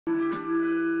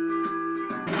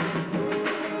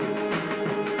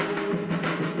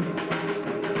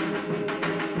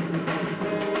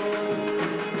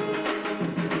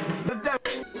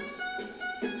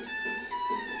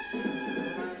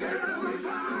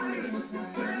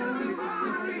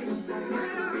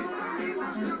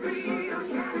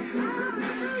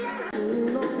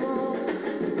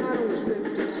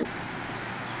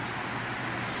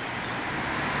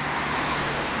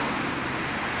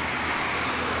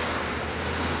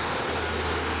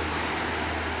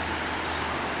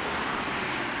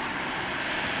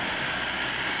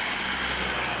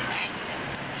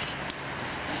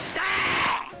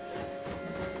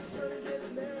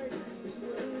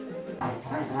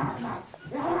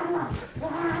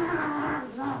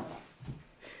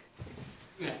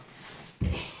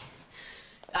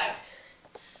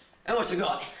And what's I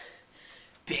got?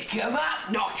 Pick 'em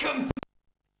up, knock 'em.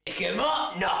 Pick 'em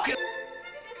up, knock 'em.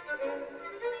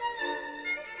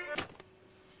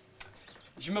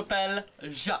 Je m'appelle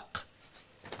Jacques.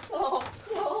 Oh,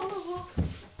 oh,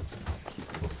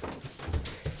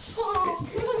 oh,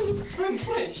 I'm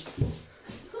French.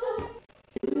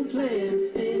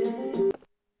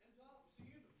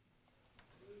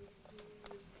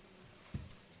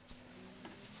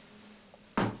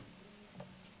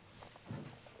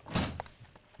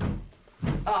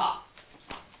 Ah,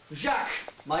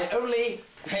 Jacques, my only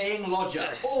paying lodger.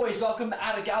 Always welcome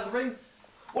at a gathering.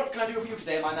 What can I do for you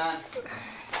today, my man?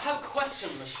 I have a question,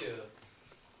 monsieur.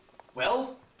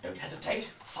 Well, don't hesitate.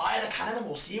 Fire the cannon and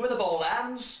we'll see where the ball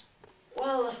lands.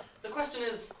 Well, the question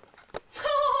is...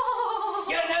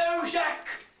 You know,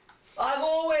 Jacques, I've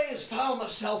always found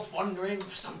myself wondering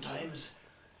sometimes,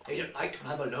 late at night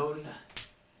when I'm alone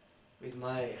with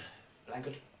my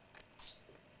blanket.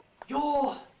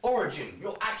 Your origin,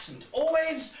 your accent,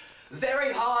 always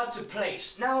very hard to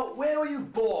place. Now, where were you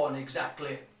born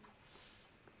exactly?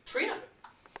 Trino.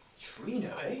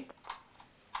 Trino, eh?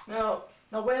 Now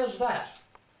where's that?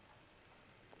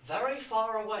 Very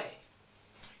far away.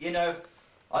 You know,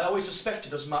 I always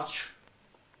suspected as much.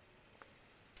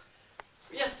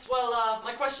 Yes, well,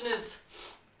 my question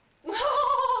is...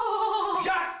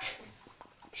 Jacques!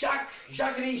 Jacques,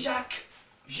 Jacques-y Jacques.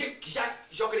 Jick, Jacques,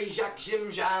 Jockety Jacques, Jim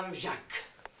Jam, Jacques.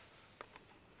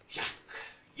 Jacques,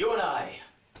 you and I,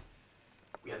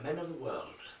 we are men of the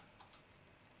world.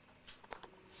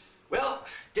 Well,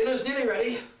 dinner's nearly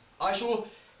ready. I shall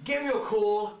give you a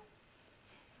call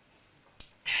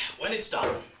when it's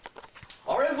done.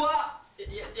 Au revoir!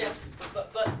 Yes,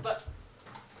 but... Bugger!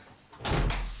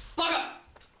 I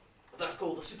better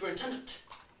call the superintendent.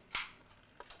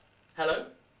 Hello?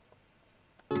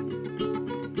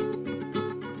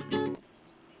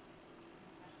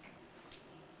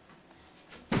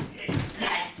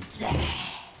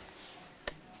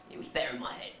 It was better in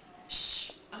my head.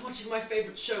 Shh! I'm watching my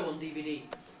favourite show on DVD.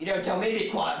 You don't tell me to be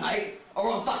quiet, mate,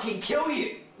 or I'll fucking kill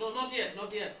you! No, not yet,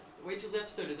 not yet. Wait till the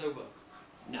episode is over.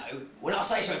 No, when I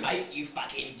say so, mate, you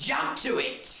fucking jump to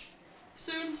it!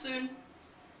 Soon, soon.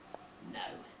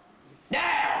 No.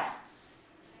 Now!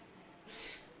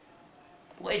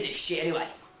 What is this shit anyway?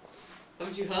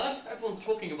 Haven't you heard? Everyone's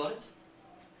talking about it.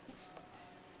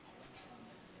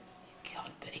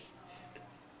 Can't be.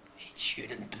 It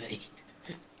shouldn't be.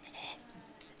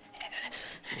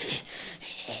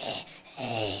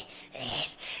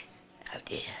 Oh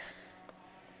dear.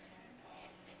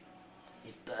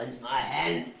 It burns my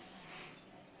hand.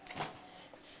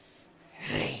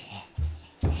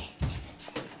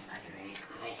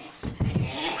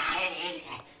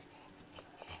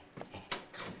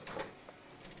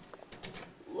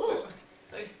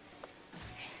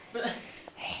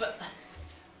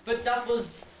 But that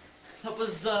was...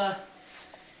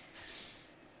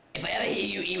 If I ever hear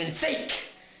you even think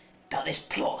about this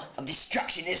plot of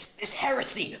destruction, this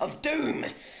heresy of doom,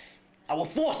 I will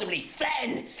forcibly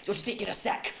flatten your testicular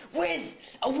sack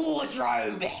with a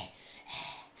wardrobe.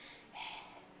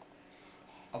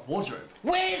 A wardrobe?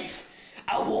 With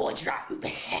a wardrobe.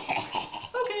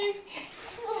 Okay.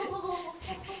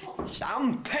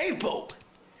 Some people.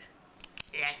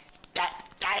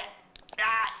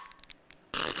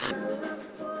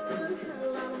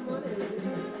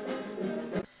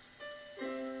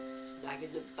 Like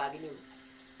it's a fucking new.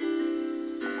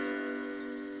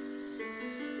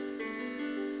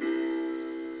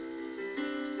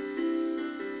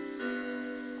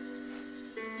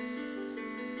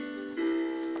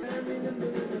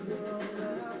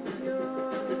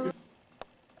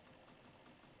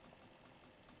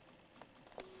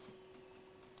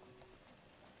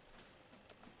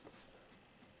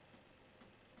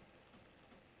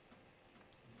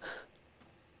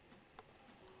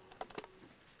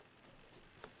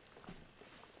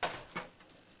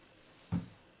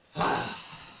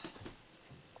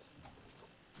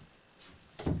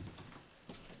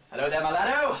 Hello there, my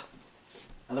laddo.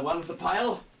 Another one for the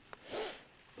pile.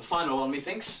 The final one,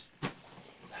 methinks.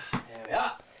 There we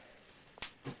are.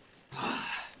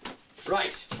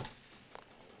 Right.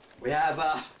 We have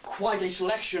quite a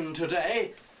selection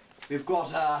today. We've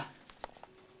got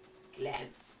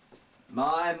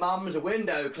my mum's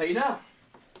window cleaner.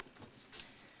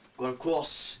 Got, of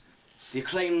course, the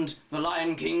acclaimed The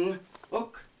Lion King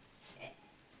book.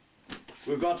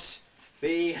 We've got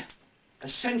the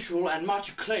essential and much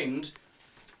acclaimed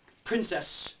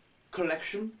Princess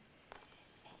collection.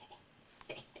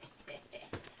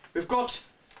 We've got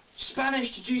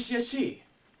Spanish to GCSE,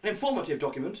 an informative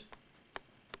document.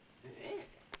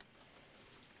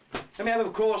 Then we have,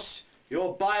 of course,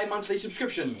 your bi-monthly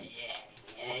subscription.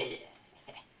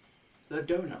 The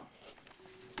donor.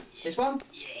 This one?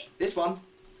 This one.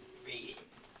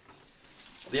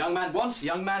 The young man wants, the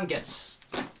young man gets.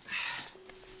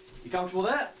 You comfortable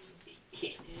there?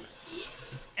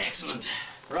 Excellent.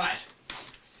 Right.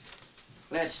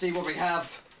 Let's see what we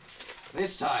have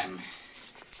this time.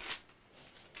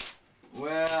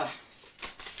 Where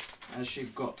has she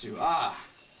got to? Ah,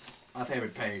 my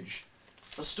favourite page.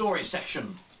 The story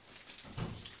section.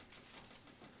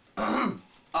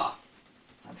 Ah,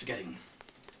 I'm forgetting.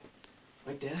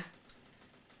 Right there.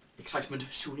 Excitement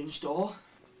soon in store.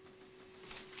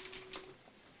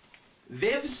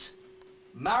 Viv's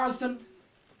marathon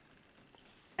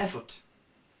effort.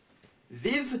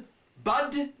 Viv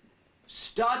Bud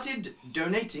started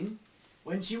donating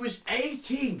when she was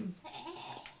 18.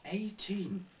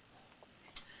 18.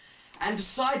 And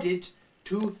decided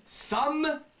to thumb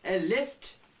a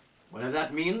lift, whatever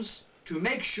that means, to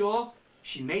make sure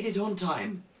she made it on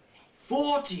time.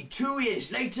 42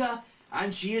 years later,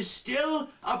 and she is still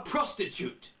a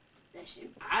prostitute.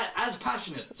 As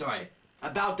passionate, sorry,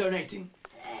 about donating.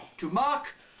 To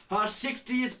mark her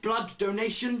 60th blood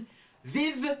donation,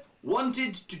 Viv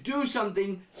wanted to do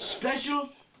something special,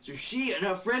 so she and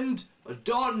her friend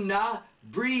Donna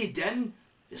Breeden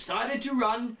decided to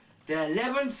run their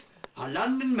 11th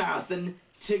London Marathon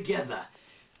together.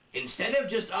 Instead of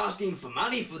just asking for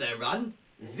money for their run,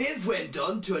 Viv went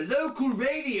on to a local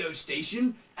radio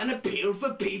station and appealed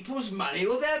for people's money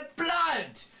or their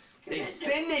blood. They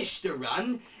finished the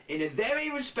run in a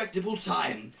very respectable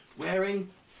time, wearing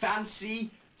fancy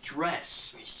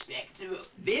dress. Respectable.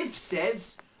 Viv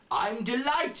says, "I'm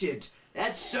delighted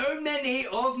that so many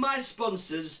of my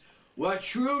sponsors were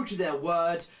true to their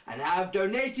word and have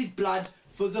donated blood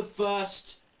for the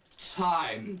first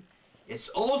time. It's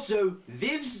also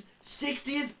Viv's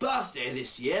 60th birthday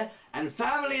this year, and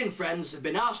family and friends have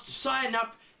been asked to sign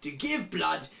up to give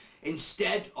blood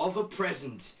instead of a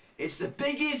present. It's the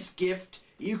biggest gift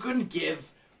you can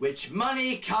give, which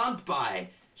money can't buy,"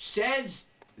 says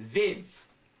Viv.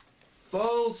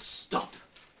 Full stop.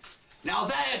 Now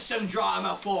there's some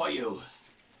drama for you.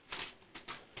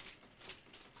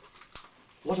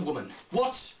 What a woman.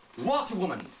 What a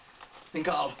woman. Think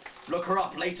I'll look her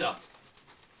up later.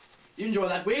 You enjoy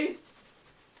that, Wee?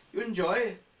 You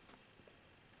enjoy?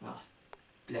 Ah,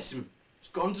 bless him.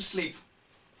 He's gone to sleep.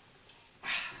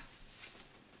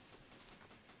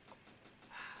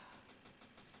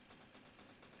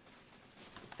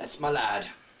 That's my lad.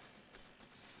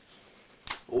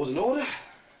 All's in order.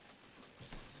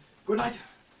 Good night,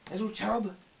 little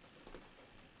cherub.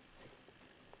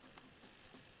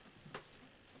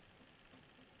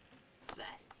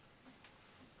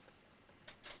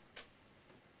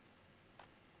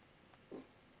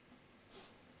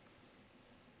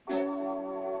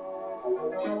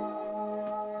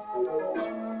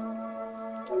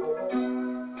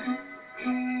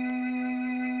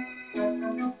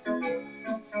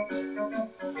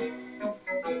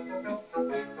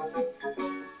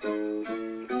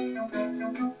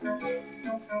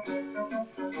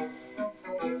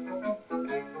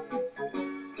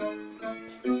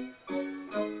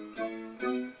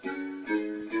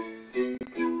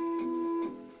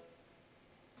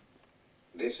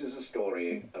 This is a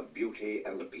story of Beauty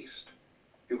and the Beast.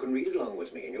 You can read along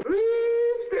with me in your...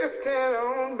 Breeze drifting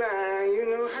on by, you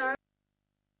know how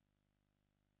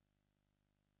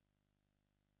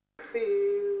I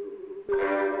feel.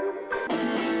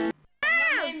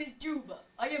 My name is Juba.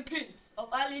 I am Prince of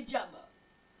Ali Jama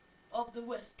of the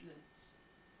Westlands.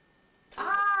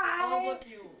 How about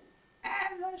you?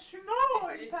 am a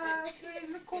small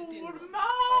person called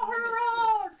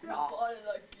Maharaja.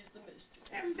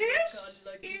 And this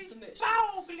is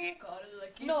Mowgli.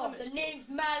 No, the name's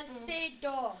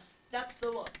Malcedo. That's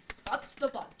the one. That's the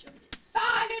bunch of it.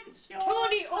 Silence your...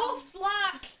 Turn it off,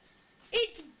 like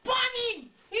it's banging.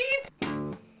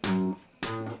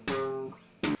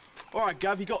 All right,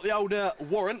 Gav, you got the old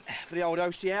warrant for the old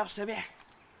OC house, have you?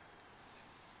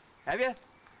 Have you?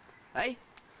 Hey?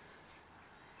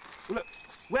 Look,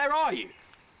 where are you?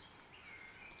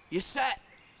 You sat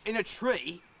in a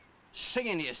tree,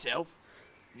 singing to yourself,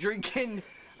 drinking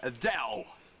a Dettol.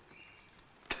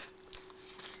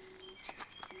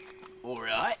 All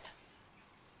right.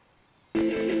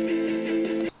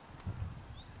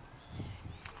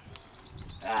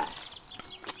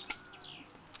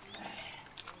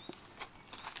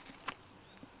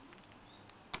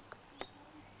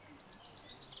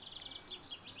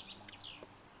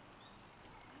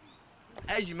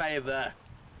 As you may have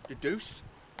deduced,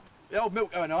 the old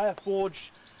Milko and I have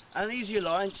forged an easy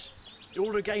alliance in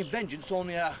order to gain vengeance on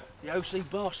the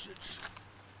OC bastards.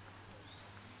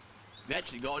 We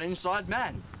actually got an inside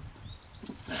man.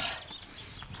 Where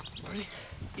is he?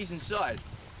 He's inside,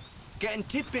 getting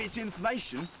tidbits of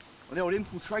information on the old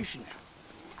infiltration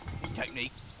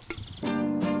technique.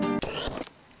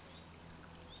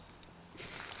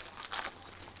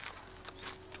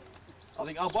 I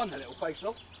think I won that little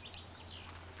face-off.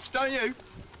 Don't you?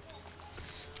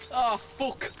 Oh,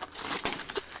 fuck.